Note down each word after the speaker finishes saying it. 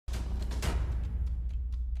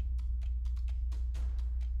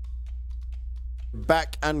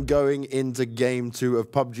Back and going into game 2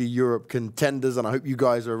 of PUBG Europe Contenders, and I hope you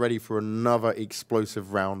guys are ready for another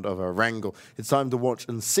explosive round of Erangel. It's time to watch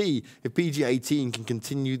and see if PG18 can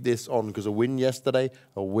continue this on, because a win yesterday,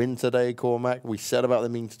 a win today, Cormac. We said about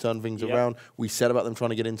them needing to turn things around. We said about them trying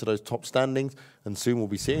to get into those top standings, and soon we'll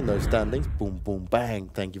be seeing those standings. Boom, boom, bang.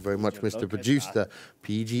 Thank you very much, Mr. Producer.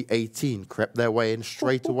 PG18 crept their way in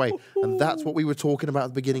straight away, and that's what we were talking about at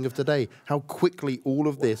the beginning of today, how quickly all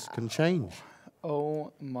of this can change.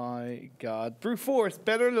 Oh my God. Brute Force,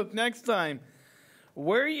 better luck next time.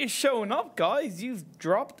 Where are you showing up, guys? You've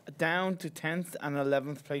dropped down to 10th and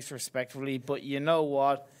 11th place respectively, but you know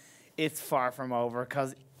what? It's far from over,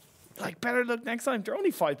 because, like, better luck next time. They're only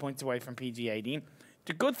 5 points away from PG18.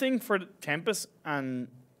 The good thing for Tempest and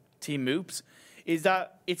Team MOOPHEUS is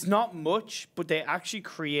that it's not much, but they actually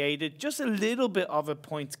created just a little bit of a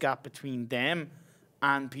points gap between them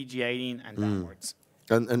and PG18 and downwards.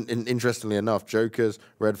 And interestingly enough, Jokers,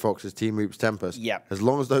 Red Foxes, Team MOOPHEUS, Tempest, as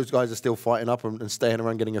long as those guys are still fighting up and staying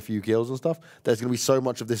around getting a few kills and stuff, there's going to be so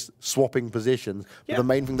much of this swapping positions. But the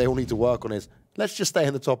main thing they all need to work on is, let's just stay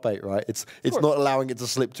in the top 8, right? It's not allowing it to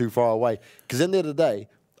slip too far away. Because at the end of the day,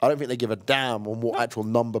 I don't think they give a damn on what actual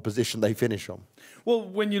number position they finish on. Well,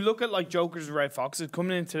 when you look at, like, Jokers and Red Foxes,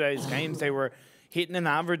 coming in today's games, they were hitting an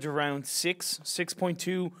average around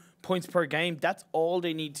 6.2 points per game. That's all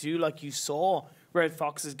they need to do. Like you saw, Red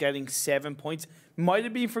Fox is getting 7 points. Might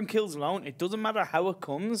have been from kills alone. It doesn't matter how it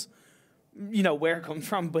comes, you know, where it comes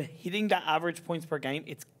from, but hitting that average points per game,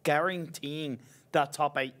 it's guaranteeing that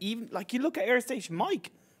top 8. Even, like, you look at Airstation,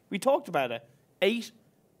 Mike, we talked about it. 8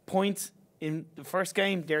 points in the first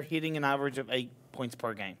game, they're hitting an average of 8 points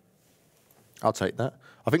per game. I'll take that.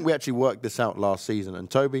 I think we actually worked this out last season. And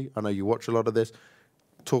Toby, I know you watch a lot of this.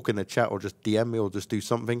 Talk in the chat or just DM me or just do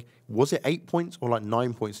something. Was it 8 points or like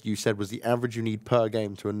 9 points you said was the average you need per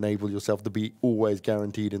game to enable yourself to be always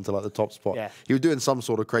guaranteed into like the top spot? Yeah. He was doing some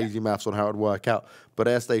sort of crazy maths on how it would work out. But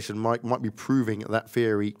Airstation might be proving that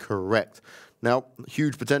theory correct. Now,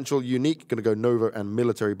 huge potential, unique, going to go Nova and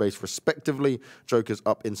military base respectively. Joker's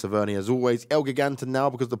up in Savernia as always. ELGIGANTEN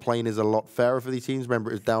now, because the plane is a lot fairer for these teams.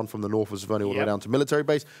 Remember, it's down from the north of Savernia all the way down to military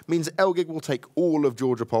base. Means ELGIG will take all of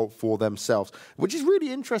Georgia Pole for themselves, which is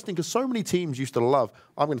really interesting because so many teams used to love,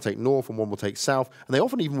 I'm going to take north and one will take south, and they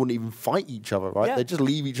often even wouldn't even fight each other, right? They just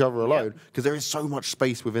leave each other alone because there is so much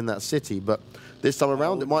space within that city. But this time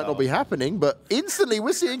around, it might not be happening, but instantly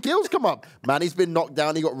we're seeing kills come up. Manny's been knocked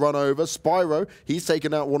down, he got run over. Spyro, he's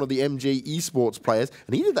taken out one of the MJ-Esports players,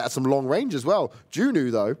 and he did that at some long range as well.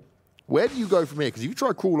 Junu, though, where do you go from here? Because if you try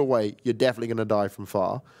to crawl away, you're definitely going to die from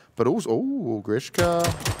far. But also, oh, Grishka.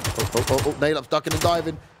 Oh, nail up, ducking and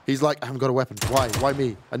diving. He's like, I haven't got a weapon. Why? Why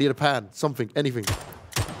me? I need a pan, something, anything.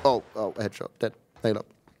 Oh, headshot, dead. Nail up.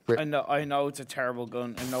 Rip. I know it's a terrible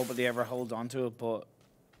gun, and nobody ever holds on to it, but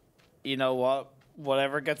you know what?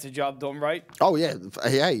 Whatever gets the job done right. Oh, yeah.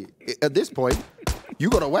 Hey, at this point, you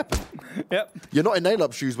got a weapon. You're not in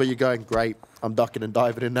nail-up shoes where you're going, great, I'm ducking and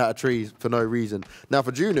diving in and out of trees for no reason. Now,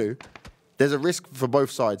 for Junu, there's a risk for both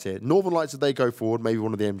sides here. Northern Lights, if they go forward, maybe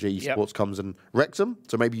one of the MJ-Esports comes and wrecks them,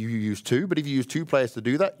 so maybe you use 2, but if you use 2 players to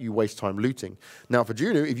do that, you waste time looting. Now, for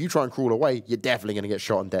Junu, if you try and crawl away, you're definitely going to get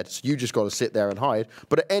shot and dead, so you just got to sit there and hide.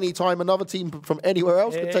 But at any time, another team from anywhere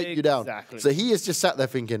else could take you down. So he is just sat there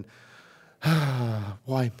thinking,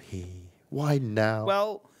 why me? Why now?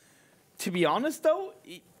 Well, to be honest, though,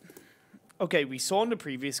 okay, we saw in the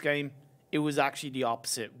previous game, it was actually the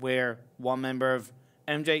opposite, where one member of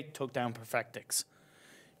MJ took down Perfectix.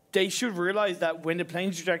 They should realize that when the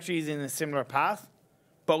playing trajectory is in a similar path,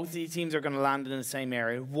 both these teams are going to land in the same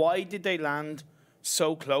area. Why did they land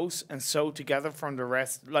so close and so together from the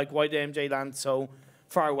rest? Like, why did MJ land so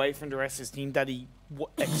far away from the rest of his team that he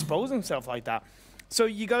exposed himself like that? So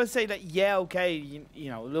you got to say that, yeah, okay, you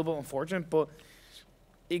know, a little bit unfortunate, but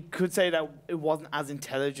it could say that it wasn't as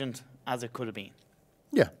intelligent as it could have been.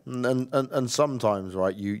 Yeah, and sometimes,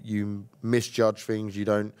 right, you misjudge things, you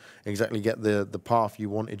don't exactly get the path you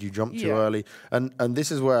wanted, you jump too early. And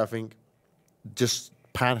this is where I think just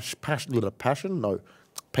painful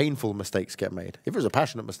mistakes get made. If it was a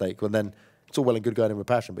passionate mistake, well then it's all well and good going in with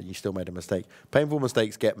passion, but you still made a mistake. Painful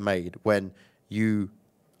mistakes get made when you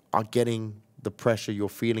are getting the pressure, you're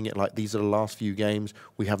feeling it like these are the last few games,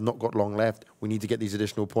 we have not got long left, we need to get these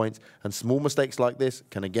additional points, and small mistakes like this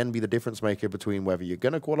can again be the difference maker between whether you're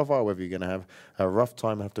going to qualify or whether you're going to have a rough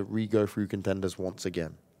time and have to re-go through contenders once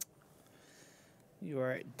again. You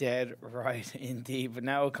are dead right indeed, but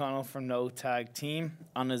now O'Connell from No Tag Team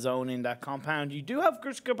on his own in that compound. You do have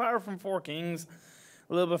GRISHKAPOWER from Four Kings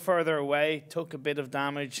a little bit further away, took a bit of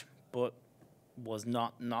damage, but was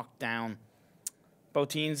not knocked down. Both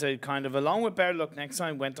teams had kind of, along with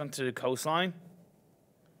BetterLuckNxTime, went onto the coastline.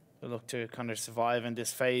 They look to kind of survive in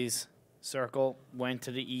this phase. Circle went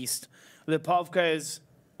to the east. Lipovka is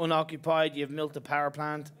unoccupied. You have Milk the power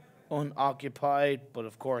plant, unoccupied. But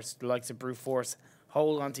of course, the likes of Brute Force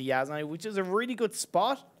hold onto Jazza, which is a really good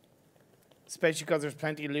spot. Especially because there's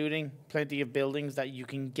plenty of looting, plenty of buildings that you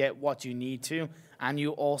can get what you need to. And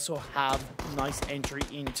you also have nice entry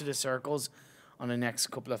into the circles on the next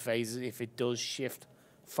couple of phases if it does shift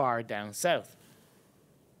far down south.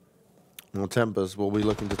 Well, Tempers will be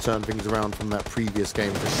looking to turn things around from that previous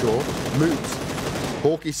game for sure. Moves.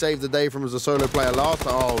 Hawkey saved the day from as a solo player last.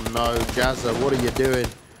 Oh no, Jazza, what are you doing?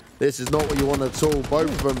 This is not what you want at all.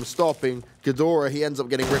 Both of them stopping. ghostar, he ends up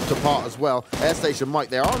getting ripped apart as well. Airstation Mike,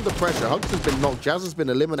 they are under pressure. Hugstar's been knocked. Jazza's been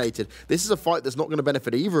eliminated. This is a fight that's not going to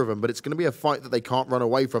benefit either of them, but it's going to be a fight that they can't run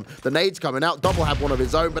away from. The nade's coming out. Double had one of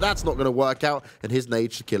his own, but that's not going to work out, and his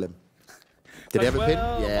nade should kill him. Did he have a pin?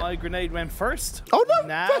 Yeah. My grenade went first. Oh no!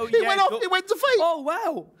 Now, He went off. It went to Fate. Oh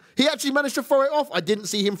wow! He actually managed to throw it off. I didn't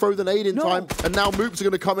see him throw the nade in time, and now MOOPHEUS are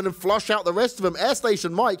going to come in and flush out the rest of them.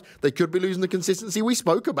 Airstation Mike, they could be losing the consistency we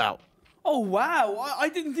spoke about. Oh wow! I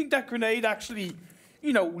didn't think that grenade actually,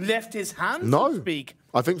 you know, left his hand. So to speak.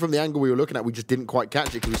 I think from the angle we were looking at, we just didn't quite catch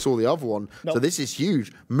it because we saw the other one. Nope. So this is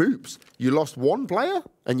huge. MOOPHEUS, you lost one player,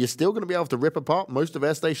 and you're still going to be able to rip apart most of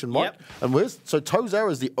Airstation Mike. Yep. And so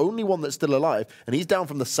ToWzErA is the only one that's still alive, and he's down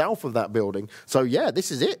from the south of that building. So yeah,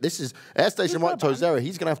 this is it. This is Airstation Mike, ToWzErA.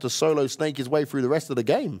 He's going to have to solo snake his way through the rest of the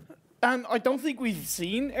game. And I don't think we've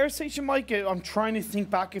seen Airstation Mike. I'm trying to think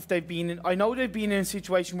back if they've been in. I know they've been in a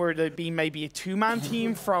situation where they've been maybe a two-man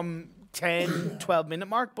team from 10, 12-minute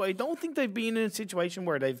mark, but I don't think they've been in a situation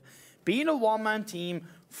where they've been a one-man team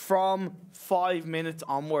from 5 minutes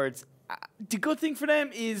onwards. The good thing for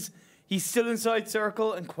them is he's still inside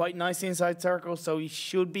circle and quite nice inside circle, so he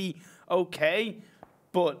should be okay.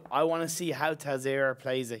 But I want to see how ToWzErA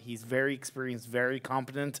plays it. He's very experienced, very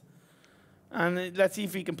competent. And let's see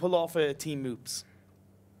if he can pull off a Team MOOPHEUS.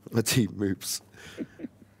 A Team MOOPHEUS.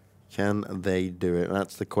 Can they do it?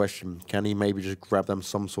 That's the question. Can he maybe just grab them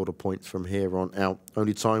some sort of points from here on out?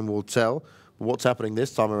 Only time will tell. But what's happening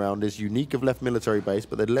this time around is Unique have left military base,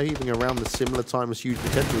 but they're leaving around the similar time as Huge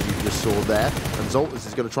Potential you just saw there. And Zoltas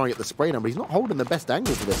is going to try and get the spray down, but he's not holding the best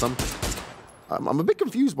angle for this. I'm a bit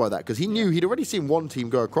confused by that because he knew he'd already seen one team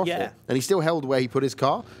go across it, and he still held where he put his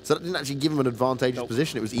car, so that didn't actually give him an advantageous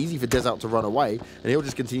position. It was easy for Dezout to run away, and he'll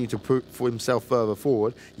just continue to put for himself further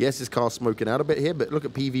forward. Yes, his car's smoking out a bit here, but look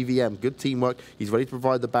at PVVM, good teamwork. He's ready to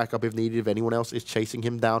provide the backup if needed, if anyone else is chasing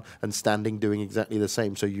him down and standing doing exactly the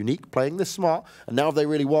same. So Unique playing this smart, and now if they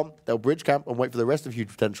really want, they'll bridge camp and wait for the rest of Huge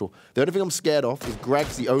Potential. The only thing I'm scared of is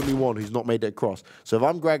Grag's the only one who's not made it across. So if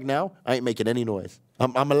I'm Grag now, I ain't making any noise.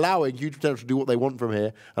 I'm allowing Huge Potential to do what they want from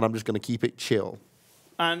here, and I'm just going to keep it chill.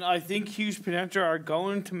 And I think Huge Potential are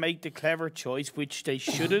going to make the clever choice, which they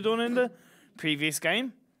should have done in the previous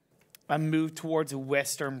game, and move towards a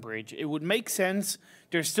western bridge. It would make sense.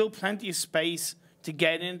 There's still plenty of space to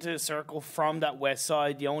get into the circle from that west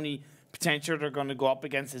side. The only potential they're going to go up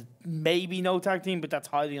against is maybe no tag team, but that's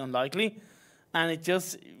highly unlikely. And it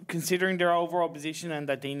just, considering their overall position and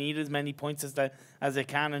that they need as many points as they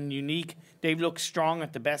can, and Unique, they look strong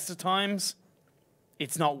at the best of times,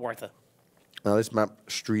 it's not worth it. Now, this map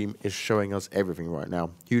stream is showing us everything right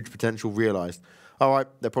now. Huge Potential realized, all right,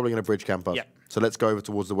 they're probably going to bridge camp us. Yep. So let's go over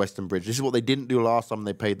towards the western bridge. This is what they didn't do last time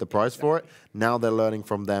they paid the price for it. Now they're learning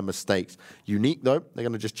from their mistakes. Unique, though, they're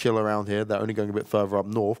going to just chill around here. They're only going a bit further up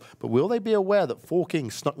north. But will they be aware that Four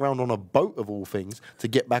Kings snuck around on a boat, of all things, to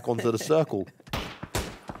get back onto the circle?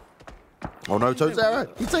 Oh no,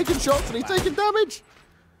 ToWzErA, he's taking shots and he's taking damage.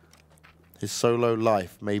 His solo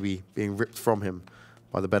life maybe being ripped from him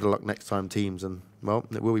by the BetterLuckNxTime teams. And, well,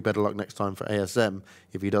 it will be BetterLuckNxTime for ASM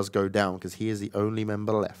if he does go down, because he is the only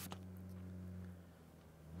member left.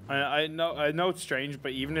 I know it's strange,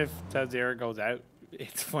 but even if ToWzErA goes out,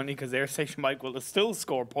 it's funny because Airstation Mike will still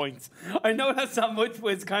score points. I know that's not much, but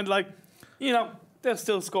it's kind of like, you know, they'll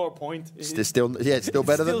still score a point. It's still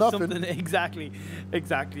better than nothing. Exactly.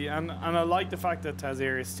 And I like the fact that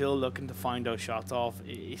ToWzErA is still looking to find those shots off.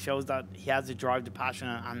 It shows that he has the drive, the passion,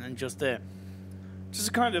 and just a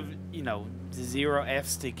kind of, you know, the 0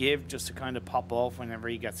 Fs to give, just to kind of pop off whenever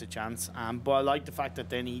he gets a chance. But I like the fact that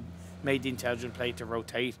then he made the intelligent play to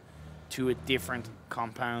rotate to a different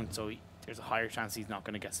compound, so there's a higher chance he's not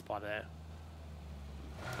going to get spotted out.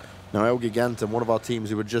 Now, ELGIGANTEN, one of our teams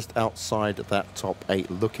who were just outside that top 8,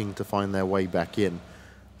 looking to find their way back in.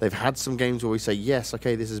 They've had some games where we say, yes,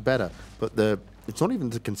 okay, this is better, but the it's not even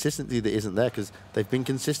the consistency that isn't there, because they've been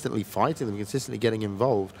consistently fighting, they've been consistently getting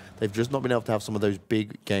involved. They've just not been able to have some of those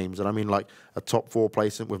big games. And I mean, like a top 4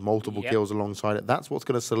 placement with multiple kills alongside it. That's what's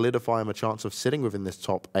going to solidify them a chance of sitting within this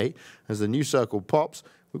top 8. As the new circle pops,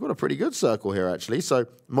 we've got a pretty good circle here, actually. So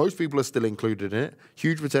most people are still included in it.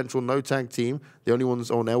 Huge potential, no tag team. The only ones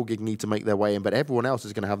on ELGIG need to make their way in, but everyone else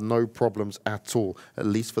is going to have no problems at all, at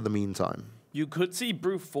least for the meantime. You could see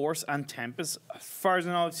Brute Force and Tempest. As far as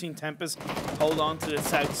I know, I've seen Tempest hold on to the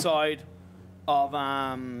south side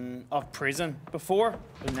of Prison before.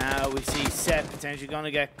 But now we see Seth potentially going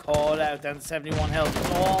to get called out down to 71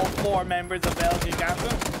 health. All 4 members of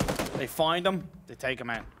ELGIGANTEN. They find him, they take him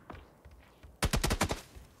out.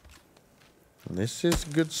 And this is a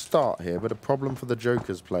good start here, but a problem for the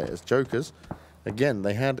Jokers players. Jokers, again,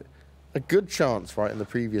 they had a good chance right in the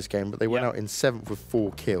previous game, but they went out in 7th with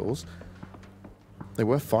 4 kills. They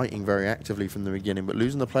were fighting very actively from the beginning, but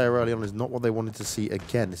losing the player early on is not what they wanted to see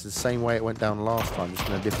again. This is the same way it went down last time, just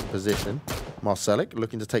in a different position. Marcelek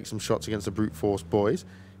looking to take some shots against the Brute Force boys.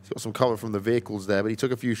 He's got some cover from the vehicles there, but he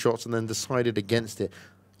took a few shots and then decided against it.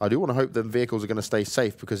 I do want to hope the vehicles are going to stay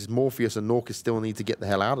safe, because MOORPHEUS and KnorkiS still need to get the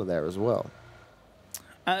hell out of there as well.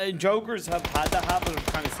 Jokers have had the habit of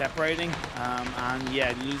kind of separating, and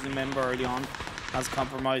yeah, losing a member early on has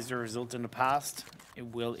compromised the result in the past. It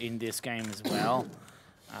will in this game as well,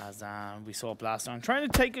 as we saw Blast on trying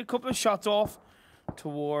to take a couple of shots off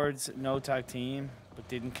towards no tag team, but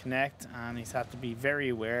didn't connect, and he's had to be very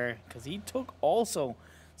aware because he took also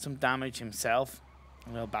some damage himself,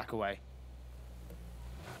 and he'll back away.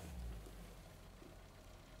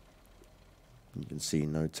 You can see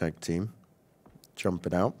no tag team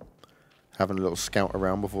jumping out, having a little scout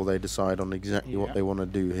around before they decide on exactly what they want to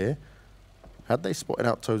do here. Had they spotted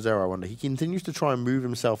out ToWzErA, I wonder. He continues to try and move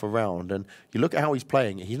himself around, and you look at how he's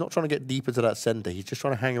playing it. He's not trying to get deeper to that center. He's just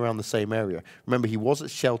trying to hang around the same area. Remember, he was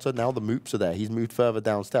at shelter. Now the moops are there. He's moved further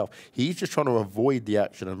down stealth. He's just trying to avoid the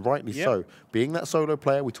action, and rightly so. Being that solo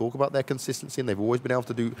player, we talk about their consistency, and they've always been able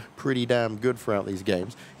to do pretty damn good throughout these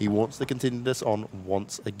games. He wants to continue this on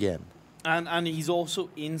once again. And he's also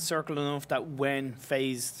in circle enough that when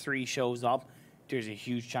Phase 3 shows up, there's a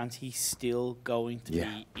huge chance he's still going to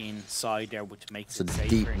be inside there, which makes it safer.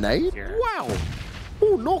 Deep nade? Wow!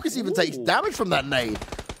 Oh, KnorkiS even takes damage from that nade.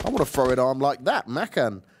 I want to throw it arm like that.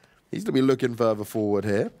 Maken, he's going to be looking further forward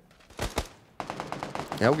here.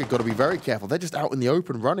 ELGIG got to be very careful. They're just out in the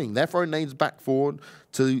open running. They're throwing nades back forward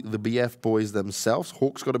to the BF boys themselves.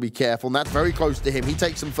 Hawk's got to be careful, and that's very close to him. He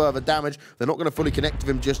takes some further damage. They're not going to fully connect with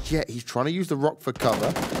him just yet. He's trying to use the rock for cover.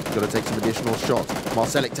 He's got to take some additional shots.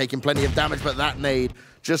 Marcelek taking plenty of damage, but that nade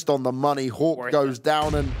just on the money. Hawk goes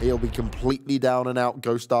down, and he'll be completely down and out.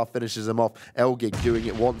 ghostar finishes him off. ELGIG doing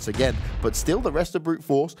it once again. But still, the rest of Brute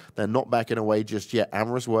Force, they're not backing away just yet.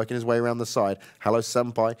 AmerouuS working his way around the side.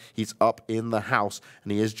 HalloSenpai, he's up in the house,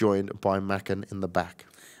 and he is joined by maken in the back.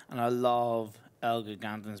 And I love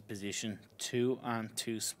ELGIGANTEN's position.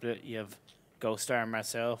 2-on-2 split. You have ghostar and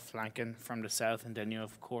Marcel flanking from the south, and then you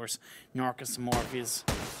have, of course, KnorkiS and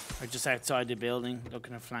MOORPHEUS are just outside the building,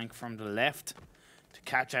 looking to flank from the left to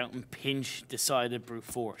catch out and pinch the side of Brute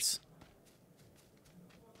Force.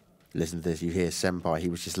 Listen to this. You hear Senpai. He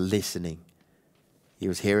was just listening. He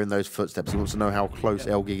was hearing those footsteps. He wants to know how close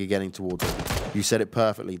ELGIG are getting towards him. You said it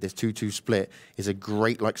perfectly. This 2-2 split is a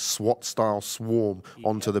great, like, SWAT-style swarm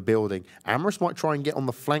onto the building. AmerouuS might try and get on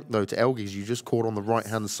the flank, though, to ELGIG. You just caught on the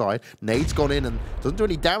right-hand side. Nade's gone in and doesn't do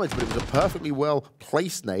any damage, but it was a perfectly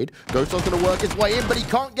well-placed nade. ghostar's going to work his way in, but he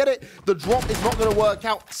can't get it. The drop is not going to work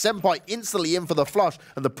out. Senpai instantly in for the flush.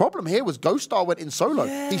 And the problem here was ghostar went in solo.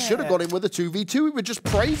 He should have gone in with a 2v2. We were just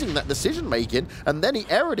praising that decision-making, and then he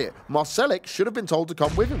errored it. Marcelek should have been told to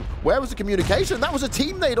come with him. Where was the communication? That was a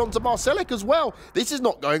team nade onto Marcelek as well. This is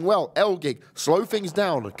not going well. ELGIG, slow things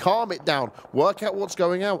down, calm it down, work out what's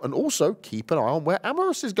going out, and also keep an eye on where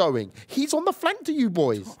AmerouuS is going. He's on the flank to you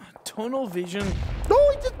boys. Tunnel vision.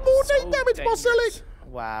 No, he did more nade damage, Marcelek.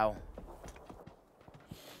 Wow.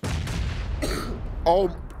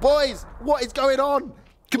 Oh, boys, what is going on?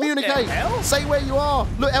 Communicate. Say where you are.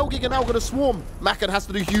 Look, ELGIG are now going to swarm. Maken has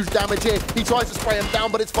to do huge damage here. He tries to spray him down,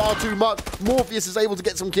 but it's far too much. MOORPHEUS is able to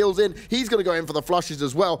get some kills in. He's going to go in for the flushes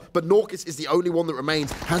as well, but KnorkiS is the only one that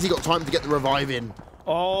remains. Has he got time to get the revive in?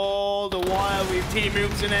 All the while, we have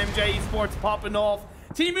ToWzErA and MJ-Esports popping off.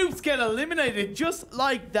 ToWzErA get eliminated just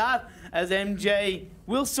like that, as MJ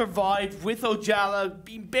will survive with Ojala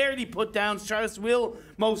being barely put down. Stratus will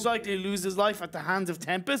most likely lose his life at the hands of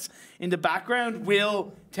Tempest. In the background,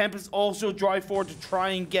 will Tempest also drive forward to try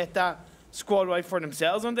and get that squad wipe for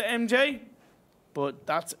themselves on the MJ? But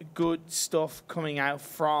that's good stuff coming out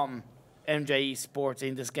from MJ-Esports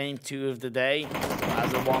in this game 2 of the day.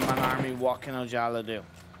 As a one-man army, what can Ojala do?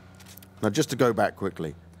 Now, just to go back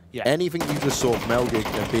quickly, Yeah. anything you just saw from ELGIG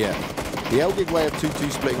and BF, the ELGIG way of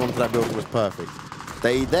 2-2 splitting onto that building was perfect.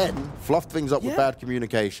 They then fluffed things up with bad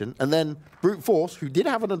communication, and then Brute Force, who did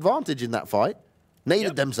have an advantage in that fight,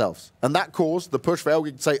 naded themselves. And that caused the push for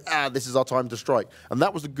ELGIG to say, this is our time to strike. And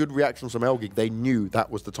that was a good reaction from ELGIG. They knew that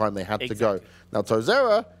was the time they had to go. Now,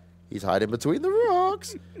 ToWzErA, he's hiding between the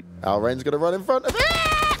rocks. Alrain's going to run in front of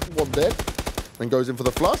it. One dead. And goes in for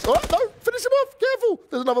the flush. Oh, no, finish him off. Careful.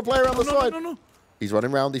 There's another player on the side. No. He's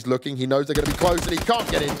running around, he's looking, he knows they're going to be close, and he can't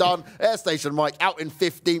get it done. Airstation Mike out in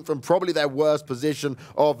 15th from probably their worst position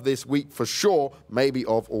of this week for sure, maybe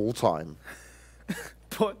of all time.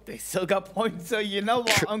 But they still got points, so you know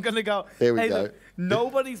what? I'm going to go. Here we go. Look,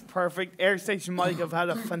 nobody's perfect. Airstation Mike have had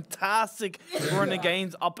a fantastic run of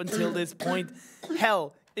games up until this point.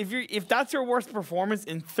 Hell, if that's your worst performance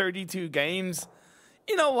in 32 games,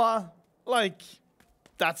 you know what? Like,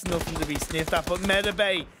 that's nothing to be sniffed at. But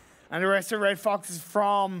Metabay and the rest of Red Foxes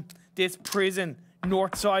from this prison,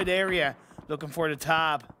 north side area, looking for the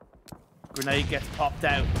tab. Grenade gets popped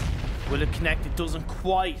out. Will it connect? It doesn't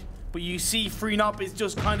quite. But you see Freenop is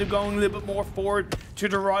just kind of going a little bit more forward to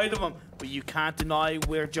the right of him. But you can't deny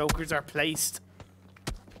where jokers are placed.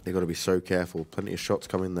 They've got to be so careful. Plenty of shots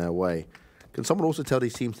coming their way. Can someone also tell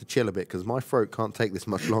these teams to chill a bit? Because my throat can't take this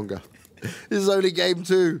much longer. This is only game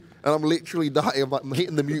 2, and I'm literally dying. I'm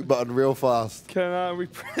hitting the mute button real fast. Can we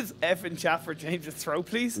press F in chat for James' throat,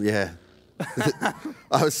 please? Yeah.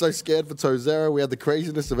 I was so scared for ToWzErA. We had the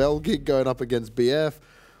craziness of ELGIG going up against BF.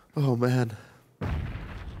 Oh, man.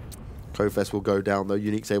 Kofest will go down, though.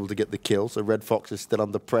 Unique's able to get the kill, so Red Fox is still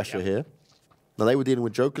under pressure here. Now, they were dealing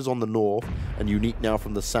with jokers on the north and Unique now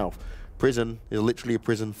from the south. Prison is literally a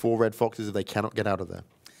prison for Red Foxes if they cannot get out of there.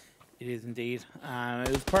 It is indeed. It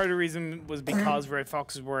was part of the reason was because Red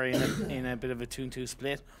Foxes were in a bit of a 2-2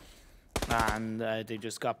 split. And they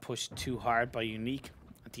just got pushed too hard by Unique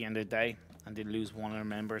at the end of the day. And they lose one of their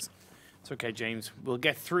members. It's okay, James. We'll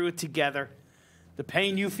get through it together. The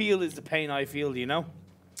pain you feel is the pain I feel, you know?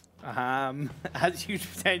 Has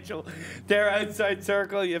huge potential. They're outside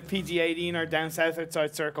circle. You have PG18 are down south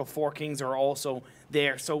outside circle. 4 Kings are also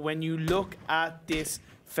there. So when you look at this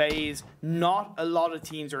phase, not a lot of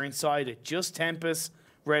teams are inside it. Just Tempest,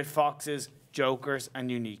 Red Foxes, Jokers, and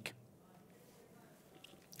Unique.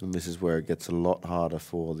 And this is where it gets a lot harder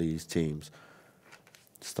for these teams.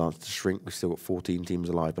 It starts to shrink. We've still got 14 teams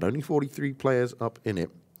alive, but only 43 players up in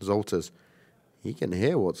it. Zolters, he can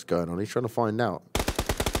hear what's going on. He's trying to find out.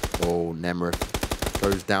 Oh, Nemrith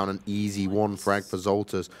goes down an easy 1 frag for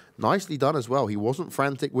Zolters. Nicely done as well. He wasn't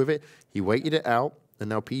frantic with it. He waited it out, and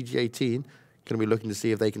now PG18 going to be looking to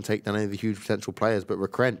see if they can take down any of the huge potential players. But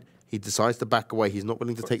Recrent, he decides to back away. He's not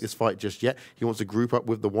willing to take this fight just yet. He wants to group up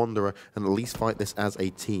with the Wanderer and at least fight this as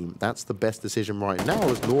a team. That's the best decision right now,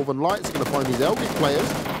 as Northern Lights are going to find these ELGIG players.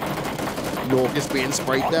 KnorkiS being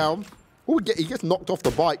sprayed down. Oh, he gets knocked off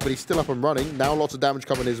the bike, but he's still up and running. Now lots of damage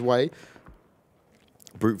coming his way.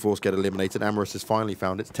 Brute Force get eliminated. AmerouuS has finally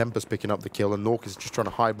found it. Tempest picking up the kill, and KnorkiS is just trying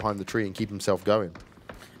to hide behind the tree and keep himself going.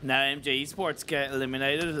 Now MJ-Esports get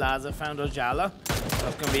eliminated. Laza found Ojala.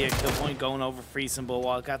 That's going to be a kill point going over Freesimple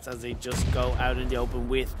Wildcats as they just go out in the open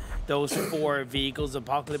with those 4 vehicles.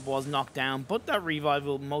 Apocalypse was knocked down, but that revive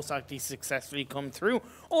will most likely successfully come through.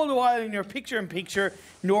 All the while in your picture-in-picture,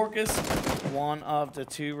 KnorkiS, one of the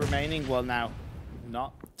 2 remaining, well now,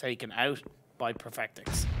 not taken out by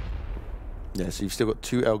Perfectix. Yeah, so you've still got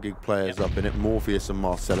 2 ELGIG players up in it, MOORPHEUS and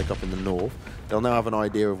Marcelek up in the north. They'll now have an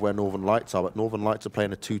idea of where Northern Lights are, but Northern Lights are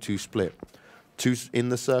playing a 2-2 split. 2 in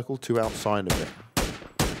the circle, 2 outside of it.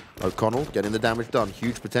 O'Connell getting the damage done.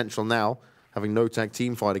 Huge potential now, having no tag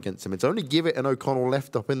team fight against him. It's only Givett and O'Connell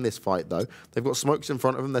left up in this fight, though. They've got smokes in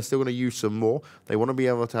front of them. They're still going to use some more. They want to be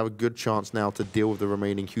able to have a good chance now to deal with the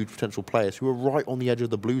remaining huge potential players who are right on the edge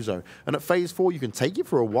of the blue zone. And at phase 4, you can take it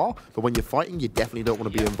for a while, but when you're fighting, you definitely don't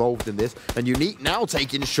want to be involved in this. And Unique now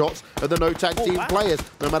taking shots at the no tag team players.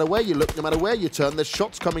 No matter where you look, no matter where you turn, there's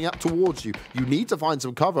shots coming up towards you. You need to find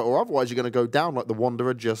some cover, or otherwise you're going to go down like the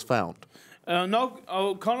Wanderer just found. No,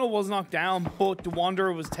 O'Connell was knocked down, but the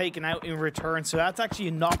Wanderer was taken out in return. So that's actually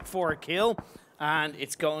a knock for a kill. And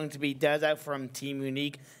it's going to be dead out from Team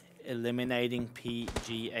Unique, eliminating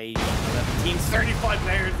PGA. The team's 35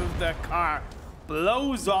 players of the car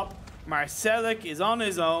blows up. Marcelek is on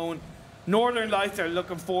his own. Northern Lights are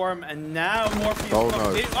looking for him, and now Morpheus. Oh,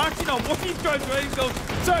 no. Actually, no, Morpheus drives away and goes,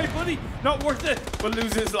 sorry, buddy, not worth it, but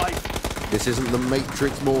loses his life. This isn't the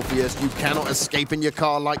Matrix, Morpheus. You cannot escape in your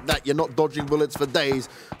car like that. You're not dodging bullets for days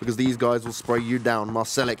because these guys will spray you down.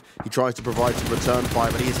 Marcelek, he tries to provide some return fire,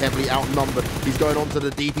 but he is heavily outnumbered. He's going onto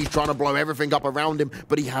the deep. He's trying to blow everything up around him,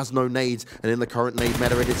 but he has no nades. And in the current nade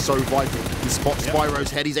meta, it is so vital. He spots Spyro's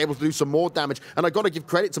head. He's able to do some more damage. And I got to give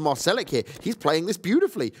credit to Marcelek here. He's playing this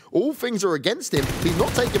beautifully. All things are against him. He's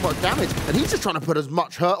not taking much damage, and he's just trying to put as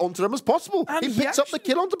much hurt onto them as possible. And he picks up the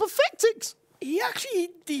kill onto Perfectix.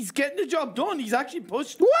 He's getting the job done. He's actually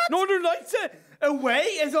pushed What? Northern Lights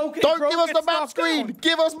away as OK. Don't Bro give us the gets map knocked screen. down.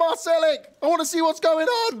 Give us Marcelek. I want to see what's going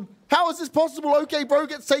on. How is this possible? OK, bro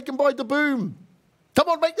gets taken by the boom. Come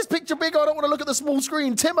on, make this picture bigger. I don't want to look at the small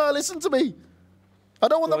screen. Timur, listen to me. I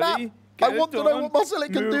don't want the map. I want to know what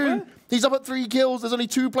Marcelek can do. He's up at 3 kills. There's only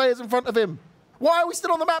 2 players in front of him. Why are we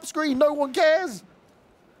still on the map screen? No one cares.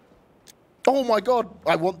 Oh my God.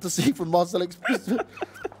 I want to see from Marcelek's...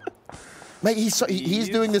 Mate, he's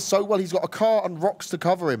doing this so well. He's got a car and rocks to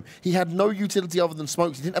cover him. He had no utility other than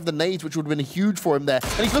smokes. He didn't have the nades, which would have been huge for him there.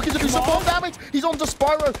 And he's looking to do some more damage. He's on to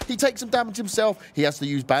Spyro. He takes some damage himself. He has to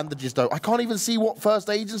use bandages, though. I can't even see what first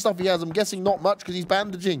aids and stuff he has. I'm guessing not much because he's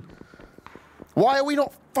bandaging. Why are we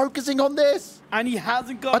not focusing on this? And he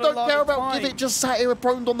hasn't got a lot of time. I don't care about Give It. Just sat here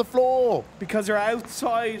prone on the floor. Because they're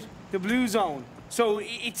outside the blue zone. So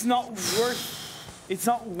it's not worth... It's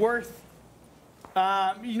not worth...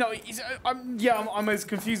 you know, I'm as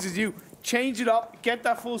confused as you. Change it up, get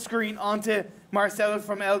that full screen onto Marcelek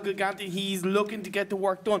from ELGIGANTEN. He's looking to get the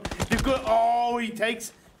work done. Oh, he takes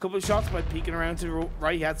a couple of shots by peeking around to the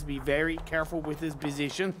right. He has to be very careful with his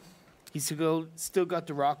position. He's still got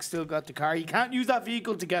the rock, still got the car. He can't use that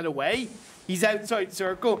vehicle to get away. He's outside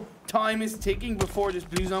circle. Time is ticking before this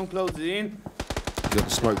blue zone closes in. He's got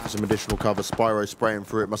the smoke for some additional cover. Spyro spraying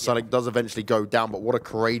through it. Marcelek does eventually go down, but what a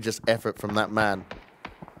courageous effort from that man.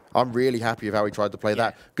 I'm really happy with how he tried to play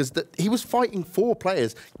that. Because he was fighting 4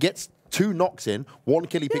 players, gets 2 knocks in, 1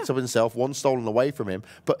 kill he picks up himself, 1 stolen away from him.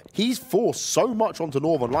 But he's forced so much onto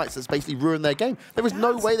Northern Lights that's basically ruined their game. There was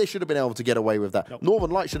no way they should have been able to get away with that. Nope.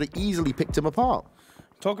 Northern Lights should have easily picked him apart.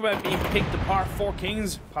 Talk about being picked apart. 4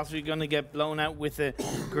 Kings possibly going to get blown out with a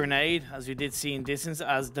grenade, as we did see in distance,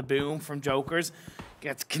 as the boom from Jokers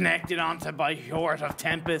gets connected onto by Hort of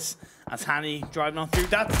Tempest as Hanny driving on through.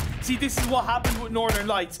 See, this is what happened with Northern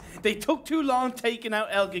Lights. They took too long taking out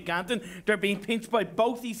ELGIGANTEN. They're being pinched by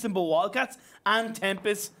both Istanbul Wildcats and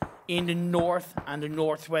Tempest in the north and the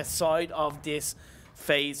northwest side of this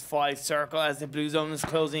Phase 5 circle as the blue zone is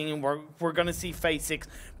closing, and we're going to see Phase 6.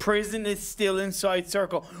 Prison is still inside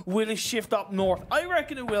circle. Will it shift up north? I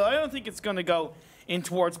reckon it will. I don't think it's going to go in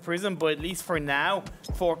towards Prison, but at least for now,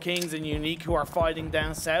 4 Kings and Unique, who are fighting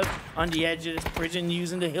down south on the edge of this prison,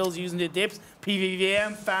 using the hills, using the dips.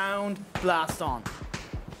 PVVM found Blast on.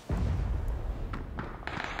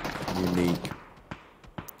 Unique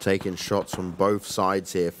taking shots from both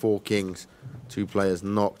sides here. 4 Kings, 2 players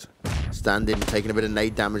knocked. Standing, taking a bit of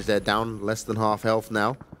nade damage there, down less than half health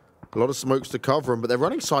now. A lot of smokes to cover him, but they're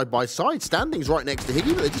running side by side. Standing's right next to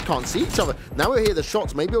Higgy, but they just can't see each other. Now we hear the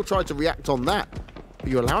shots. Maybe he'll try to react on that. But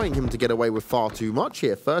you're allowing him to get away with far too much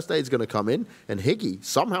here. First aid's going to come in, and Higgy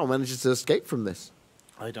somehow manages to escape from this.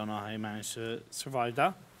 I don't know how he managed to survive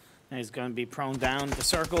that. Now he's going to be prone down the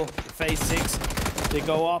circle. Phase 6, they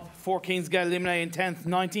go up. 4 Kings get eliminated in 10th.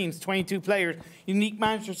 9 teams, 22 players. Unique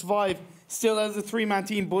managed to survive. Still as a 3-man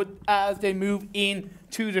team, but as they move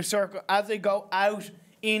into the circle, as they go out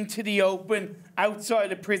into the open,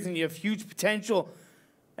 outside of prison, you have huge potential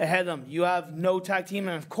ahead of them. You have no tag team,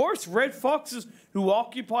 and of course, Red Foxes, who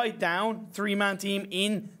occupy down 3-man team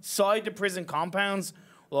inside the prison compounds,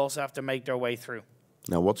 will also have to make their way through.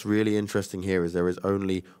 Now, what's really interesting here is there is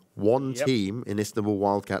only 1 team in Istanbul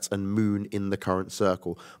Wildcats and Moon in the current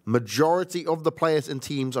circle. Majority of the players and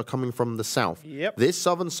teams are coming from the south. This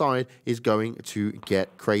southern side is going to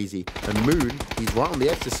get crazy. And Moon, he's right on the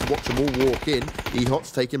edge. Just watch them all walk in.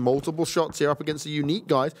 E-Hot's taking multiple shots here up against the Unique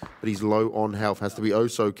guys, but he's low on health. Has to be oh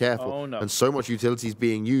so careful. Oh, no. And so much utility is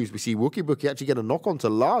being used. We see Wookie Bookie actually get a knock on to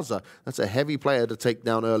Laza. That's a heavy player to take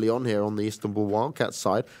down early on here on the Istanbul Wildcats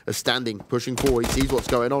side. A Standing, pushing forward. He sees what's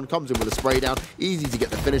going on, comes in with a spray down. Easy to get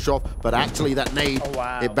the finish off, but actually that nade,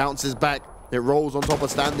 it bounces back. It rolls on top of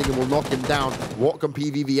Standing and will knock him down. What can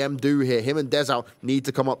PVVM do here? Him and Dezout need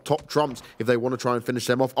to come up top trumps if they want to try and finish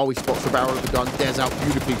them off. Oh, he spots the barrel of the gun. Dezout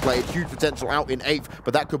beautifully played. Huge potential out in 8th,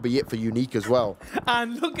 but that could be it for Unique as well.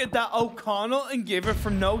 And look at that. O'Connell and Giver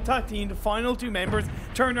from No Tag Team, the final 2 members,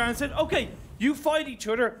 turned around and said, okay, you fight each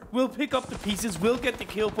other, we'll pick up the pieces, we'll get the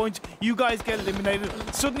kill points, you guys get eliminated.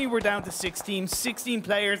 Suddenly we're down to 6 teams, 16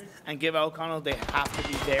 players, and give O'Connell, they have to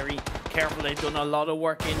be very careful. They've done a lot of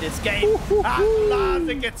work in this game.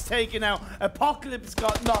 Lazza gets taken out. Apocalypse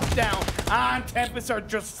got knocked down. And Tempest are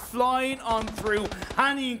just flying on through.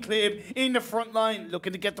 Hanny and Clib in the front line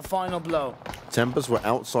looking to get the final blow. Tempest were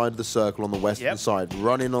outside the circle on the western side,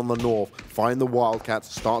 running on the north, find the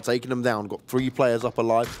Wildcats, start taking them down. Got 3 players up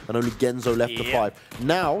alive and only Genzo left to 5.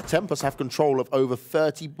 Now, Tempest have control of over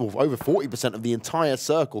 40% of the entire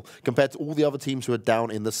circle compared to all the other teams who are down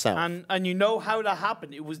in the south. And you know how that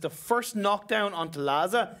happened. It was the first knockdown onto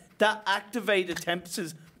Lazza that activated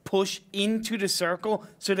Tempest's push into the circle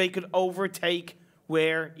so they could overtake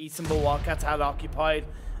where Istanbul Wildcats had occupied,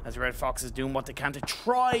 as Red Fox is doing what they can to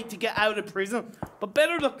try to get out of prison. But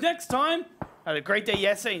better luck next time. Had a great day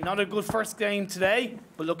yesterday. Not a good first game today,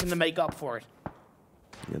 but looking to make up for it.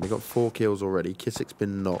 Yeah, they got 4 kills already. Kissik's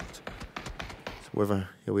been knocked. So whether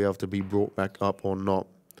he'll be able to be brought back up or not.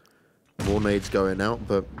 More nades going out,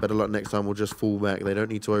 but better luck next time. We'll just fall back. They don't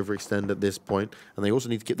need to overextend at this point, and they also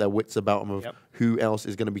need to keep their wits about them of who else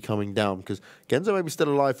is going to be coming down, because Genzo may be still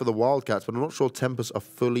alive for the Wildcats, but I'm not sure Tempest are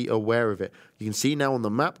fully aware of it. You can see now on the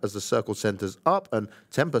map as the circle centers up, and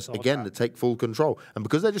Tempest, again, to take full control. And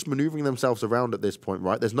because they're just maneuvering themselves around at this point,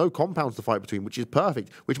 right, there's no compounds to fight between, which is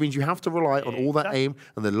perfect, which means you have to rely on all that aim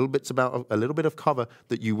and the little bits about a little bit of cover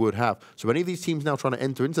that you would have. So any of these teams now trying to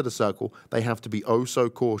enter into the circle, they have to be oh so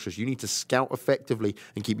cautious. You need to scout effectively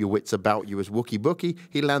and keep your wits about you. As Wookie Bookie,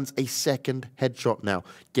 he lands a second headshot now.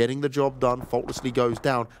 Getting the job done, Faultlessly goes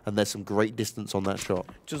down, and there's some great distance on that shot.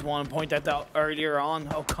 Just want to point out that earlier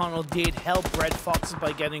on, O'Connell did help Red Foxes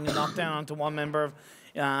by getting a knockdown onto one member of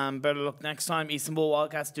Better Luck Next Time. Istanbul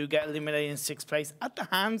Wildcats do get eliminated in 6th place at the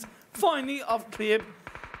hands, finally, of Clib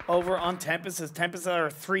over on Tempest. As Tempest are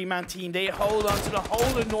a 3-man team, they hold on to the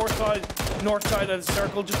whole of north side of the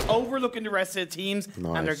circle, just overlooking the rest of the teams,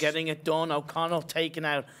 and they're getting it done. O'Connell taken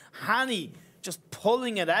out. Hanny just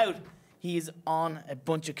pulling it out. He's on a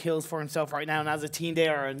bunch of kills for himself right now, and as a team, they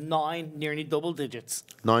are at 9, nearly double digits.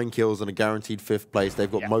 9 kills and a guaranteed 5th place.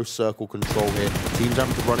 They've got most circle control here. Teams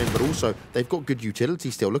having to run in, but also they've got good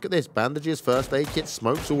utility still. Look at this. Bandages, first aid kits,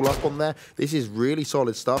 smokes all up on there. This is really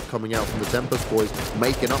solid stuff coming out from the Tempest boys,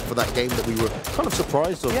 making up for that game that we were kind of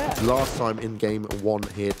surprised of last time in game 1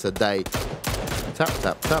 here today. Tap,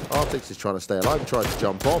 tap, tap. Artix is trying to stay alive. He tries to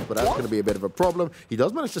jump off, but that's going to be a bit of a problem. He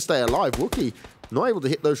does manage to stay alive. Wookie not able to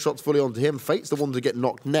hit those shots fully onto him. Fate's the one to get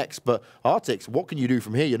knocked next, but Artix, what can you do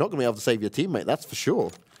from here? You're not going to be able to save your teammate, that's for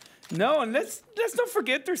sure. No, and let's not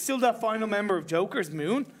forget there's still that final member of Joker's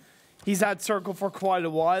Moon. He's had circle for quite a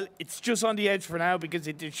while. It's just on the edge for now because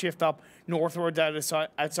it did shift up northward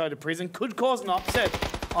outside of prison. Could cause an upset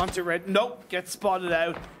onto Red. Nope, gets spotted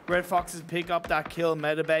out. Red Foxes pick up that kill.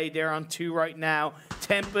 Metabay, they're on 2 right now.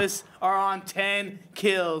 Tempest are on 10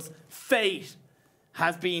 kills. Fate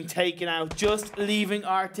has been taken out, just leaving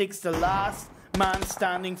Artix the last man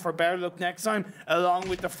standing for Better Luck Next Time, along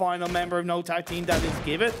with the final member of No Tag Team, that is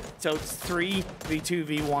Give It. So it's 3v2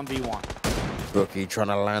 v1v1. Bookie trying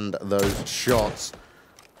to land those shots.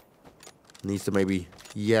 Needs to maybe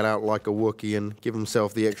yell out like a Wookiee and give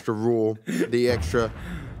himself the extra roar, the extra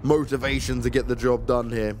motivation to get the job done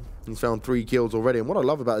here. He's found 3 kills already, and what I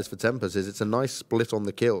love about this for Tempest is it's a nice split on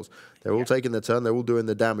the kills. They're all taking their turn, they're all doing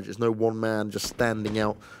the damage. It's no one man just standing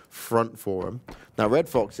out front for them. Now, Red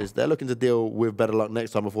Foxes, they're looking to deal with Better Luck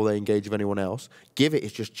Next Time before they engage with anyone else. Give It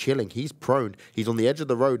is just chilling. He's prone. He's on the edge of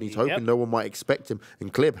the road, and he's hoping no one might expect him.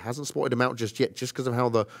 And Clib hasn't spotted him out just yet, just because of how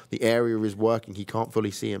the area is working. He can't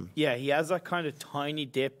fully see him. Yeah, he has that kind of tiny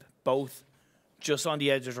dip, both just on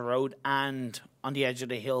the edge of the road and on the edge of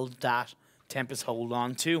the hill that Tempest hold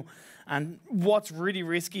on to. And what's really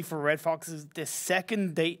risky for Red Fox is the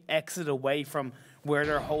second they exit away from where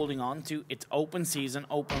they're holding on to, it's open season,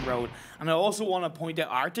 open road. And I also want to point out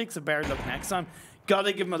Artix, a Better Luck Next Time. Got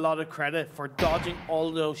to give him a lot of credit for dodging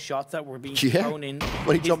all those shots that were being thrown in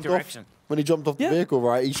his direction. When he jumped off the vehicle,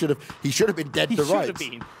 right? He should have been dead to rights.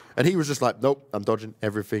 And he was just like, nope, I'm dodging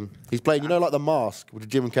everything. He's playing, you know, like The Mask with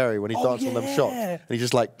Jim Carrey when he danced on them shots. And he's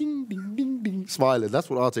just like, ding, ding, ding, ding, smiling. That's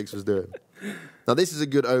what Artix was doing. Now, this is a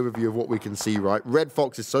good overview of what we can see, right? Red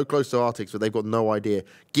Fox is so close to Artix, but they've got no idea.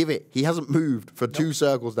 Give It. He hasn't moved for 2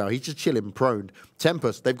 circles now. He's just chilling, prone.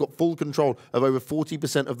 Tempest, they've got full control of over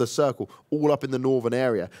 40% of the circle, all up in the northern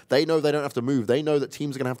area. They know they don't have to move. They know that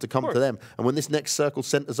teams are going to have to come to them. And when this next circle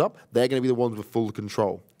centers up, they're going to be the ones with full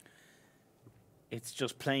control. It's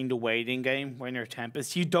just playing the waiting game when you're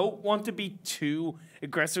Tempest. You don't want to be too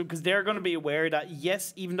aggressive because they're going to be aware that,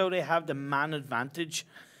 yes, even though they have the man advantage,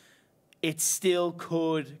 it still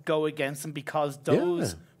could go against them because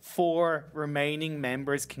those 4 remaining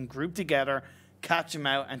members can group together, catch them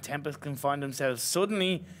out, and Tempest can find themselves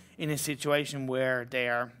suddenly in a situation where they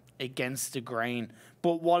are against the grain.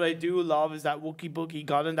 But what I do love is that Wookie Bookie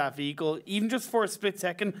got in that vehicle, even just for a split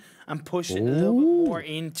second, and pushed it a little bit more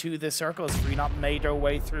into the circles. FreeNop made their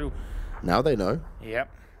way through. Now they know. Yep.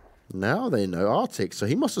 Now they know. Arctic. So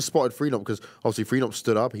he must have spotted FreeNop because obviously FreeNop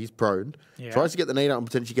stood up. He's prone. Yeah. Tries to get the nade out and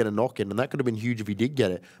potentially get a knock in. And that could have been huge if he did get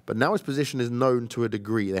it. But now his position is known to a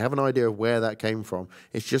degree. They have an idea of where that came from.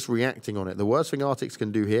 It's just reacting on it. The worst thing Arctic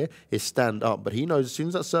can do here is stand up. But he knows as soon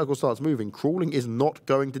as that circle starts moving, crawling is not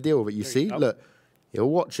going to deal with it. You see? Look. He'll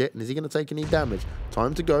watch it. And is he going to take any damage?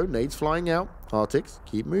 Time to go. Nades flying out. Arctics,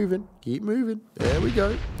 keep moving. Keep moving. There we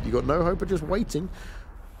go. You got no hope of just waiting.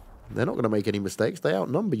 They're not going to make any mistakes. They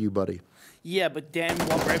outnumber you, buddy. Yeah, but then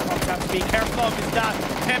what Red Fox have to be careful of is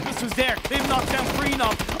that Tempest was there. Klim knocked down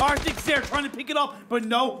FreeNop. Arctic's there trying to pick it up, but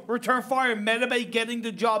no. Return fire. Metabay getting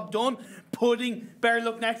the job done. Putting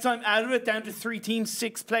BetterLuckNxTime out of it, down to 3 teams,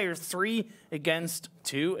 6 players. 3 against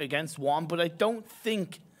 2 against 1. But I don't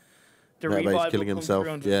think... Metabay's killing himself.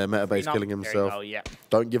 Yeah, Metabay's killing himself. Go, yeah.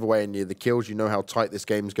 Don't give away any of the kills. You know how tight this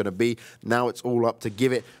game's going to be. Now it's all up to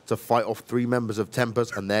give it to fight off 3 members of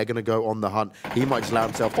Tempest, and they're going to go on the hunt. He might just allow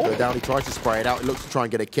himself to go down. He tries to spray it out. He looks to try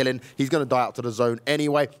and get a kill in. He's going to die out to the zone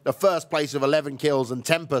anyway. The first place of 11 kills, and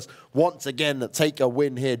Tempest, once again, take a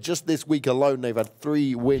win here. Just this week alone, they've had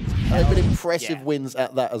 3 wins. They've been impressive wins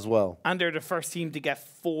at that as well. And they're the first team to get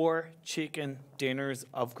 4 chicken dinners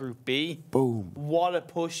of Group B. Boom. What a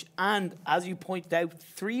push. And as you pointed out,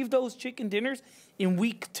 3 of those chicken dinners in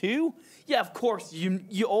week 2. Yeah, of course,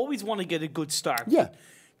 you always want to get a good start. Yeah.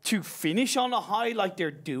 To finish on a high like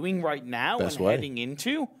they're doing right now heading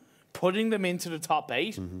into, putting them into the top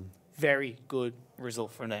 8, very good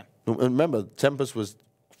result for them. And remember, Tempest was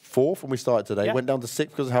 4th when we started today, went down to 6th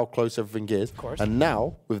because of how close everything is. Of course. And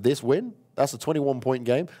now, with this win, that's a 21-point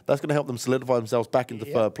game. That's going to help them solidify themselves back into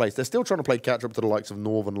 3rd place. They're still trying to play catch-up to the likes of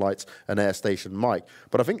Northern Lights and Airstation Mike.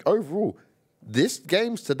 But I think overall, this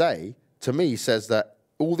game's today, to me, says that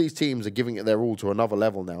all these teams are giving it their all to another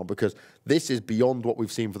level now because this is beyond what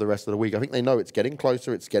we've seen for the rest of the week. I think they know it's getting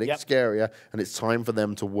closer, it's getting scarier, and it's time for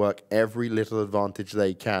them to work every little advantage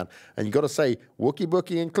they can. And you got to say, Wookie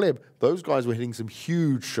Bookie and Clib, those guys were hitting some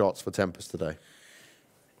huge shots for Tempest today.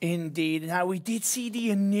 Indeed. Now, we did see the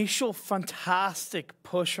initial fantastic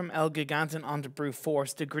push from ELGIGANTEN onto Brute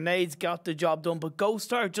Force. The grenades got the job done, but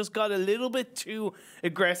ghostar just got a little bit too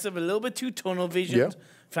aggressive, a little bit too tunnel-visioned.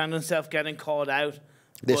 Found himself getting caught out.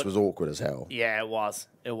 This was awkward as hell. Yeah, it was.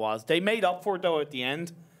 It was. They made up for it, though, at the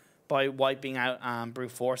end by wiping out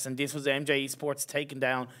Brute Force, and this was MJ-Esports taking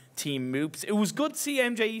down Team MOOPHEUS. It was good to see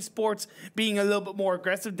MJ-Esports being a little bit more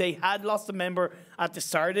aggressive. They had lost a member at the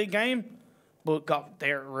start of the game, but got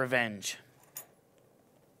their revenge.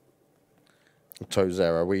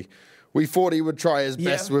 ToWzErA, we thought he would try his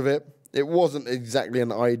best with it. It wasn't exactly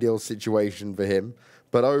an ideal situation for him,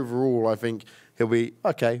 but overall, I think he'll be,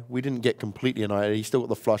 okay, we didn't get completely annihilated. He still got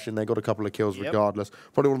the flush in there, got a couple of kills regardless.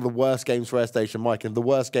 Probably one of the worst games for Airstation Mike, and the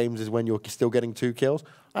worst games is when you're still getting 2 kills.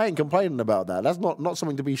 I ain't complaining about that. That's not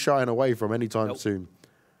something to be shying away from anytime soon.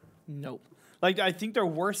 Nope. Like, I think their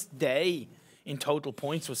worst day in total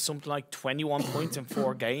points was something like 21 points in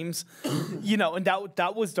 4 games. You know, and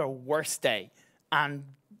that was their worst day. And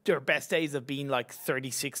their best days have been like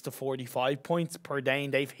 36 to 45 points per day,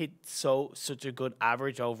 and they've hit such a good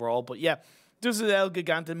average overall. But yeah, this is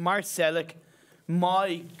ELGIGANTEN. Marcelek,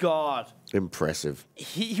 my God. Impressive.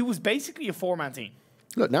 He was basically a 4-man team.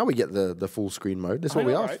 Look, now we get the full screen mode. This is what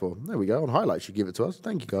we asked for. There we go. On highlights, you give it to us.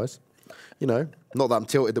 Thank you, guys. You know, not that I'm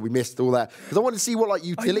tilted that we missed all that. Because I wanted to see what like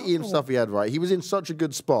utility and stuff he had, right? He was in such a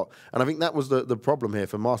good spot. And I think that was the problem here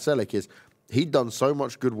for Marcelek is he'd done so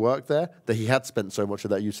much good work there that he had spent so much of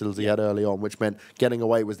that utility he had early on, which meant getting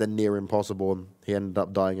away was then near impossible, and he ended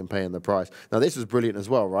up dying and paying the price. Now, this was brilliant as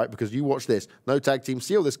well, right? Because you watch this. No tag team,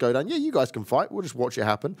 seal this go down. Yeah, you guys can fight. We'll just watch it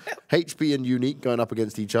happen. HP and Unique going up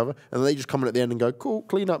against each other, and then they just come in at the end and go, cool,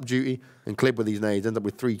 clean up duty, and Clib with these nades, end up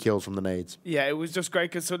with 3 kills from the nades. Yeah, it was just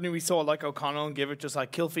great because suddenly we saw like O'Connell give it just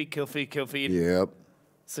like kill feed, kill feed, kill feed. Yep.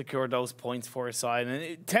 Secure those points for his side.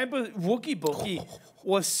 And Wookie Bookie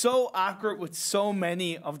was so accurate with so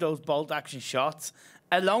many of those bolt action shots.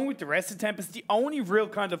 Along with the rest of Tempest, the only real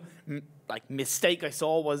kind of like mistake I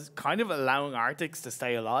saw was kind of allowing Arctics to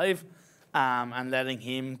stay alive and letting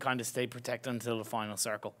him kind of stay protected until the final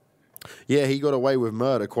circle. Yeah, he got away with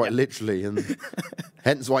murder quite literally, and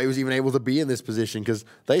hence why he was even able to be in this position, because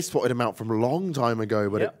they spotted him out from a long time ago,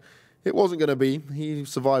 but it wasn't going to be. He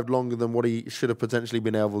survived longer than what he should have potentially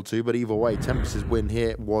been able to, but either way, Tempest's win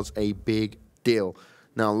here was a big deal.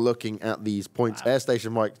 Now, looking at these points,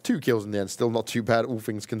 Airstation Mike, 2 kills in the end, still not too bad, all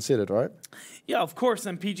things considered, right? Yeah, of course,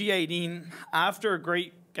 and PG-18, after a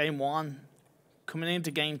great game 1, coming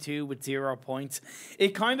into game 2 with 0 points. It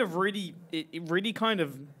kind of really, it really kind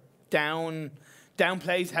of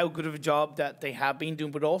downplays how good of a job that they have been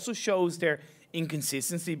doing, but also shows their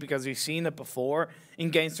inconsistency, because we've seen it before in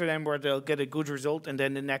games for them where they'll get a good result and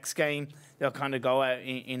then the next game they'll kind of go out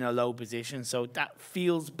in a low position. So that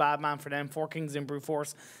feels bad, man, for them. 4 Kings in Brute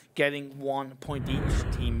Force getting 1 point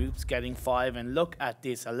each. Team Moops getting 5. And look at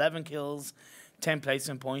this, 11 kills, 10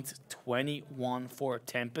 placement points, 21 for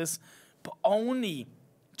Tempest. But only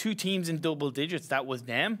 2 teams in double digits. That was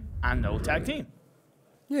them and no tag team.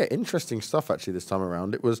 Yeah, interesting stuff actually this time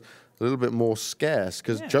around. It was a little bit more scarce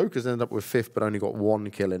because Joker's ended up with 5th but only got 1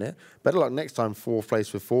 kill in it. BetterLuckNxTime 4th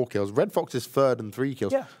place with 4 kills. Red Fox is 3rd and 3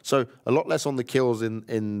 kills. Yeah. So a lot less on the kills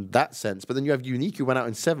in that sense. But then you have Unique, who went out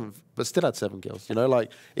in 7th but still had 7 kills. You know,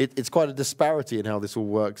 like it's quite a disparity in how this all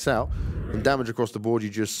works out. And damage across the board you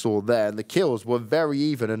just saw there. And the kills were very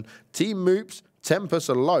even. And Team Moops, Tempest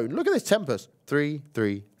alone. Look at this Tempest. 3,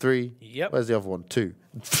 3, 3. Yep. Where's the other one? 2.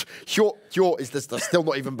 Short is this? That's still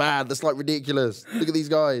not even bad. That's like ridiculous. Look at these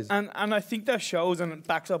guys. And I think that shows and it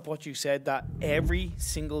backs up what you said, that every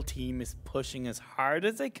single team is pushing as hard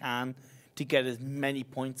as they can to get as many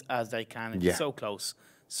points as they can. It's so close.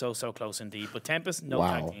 So close indeed. But Tempest, no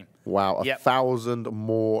tag team. Wow, 1,000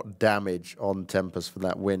 more damage on Tempest for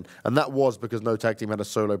that win. And that was because no tag team had a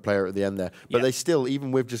solo player at the end there. But they still,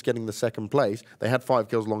 even with just getting the 2nd place, they had 5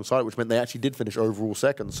 kills alongside it, which meant they actually did finish overall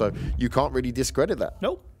 2nd. So you can't really discredit that.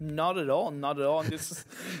 Nope, not at all. Not at all. This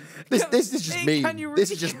is just mean.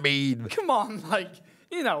 This is just mean. Come on, like,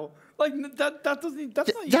 you know. Like, that doesn't...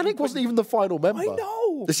 That's not Yannick wasn't even the final member. I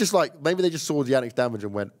know. It's just like, maybe they just saw Yannick's damage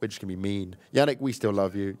and went, we're just going to be mean. Yannick, we still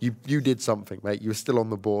love you. You did something, mate. You were still on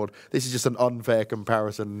the board. This is just an unfair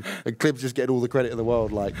comparison. And Clib's just getting all the credit in the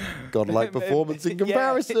world, like, godlike performance in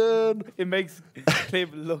comparison. It makes Clib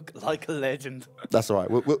look like a legend. That's all right.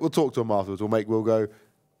 We'll talk to him afterwards. We'll go...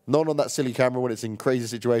 Not on that silly camera when it's in crazy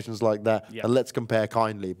situations like that. And let's compare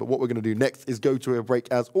kindly. But what we're going to do next is go to a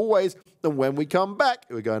break as always. And when we come back,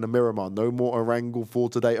 we're going to Miramar. No more Erangel for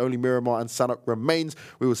today. Only Miramar and Sanok remains.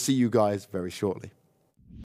 We will see you guys very shortly.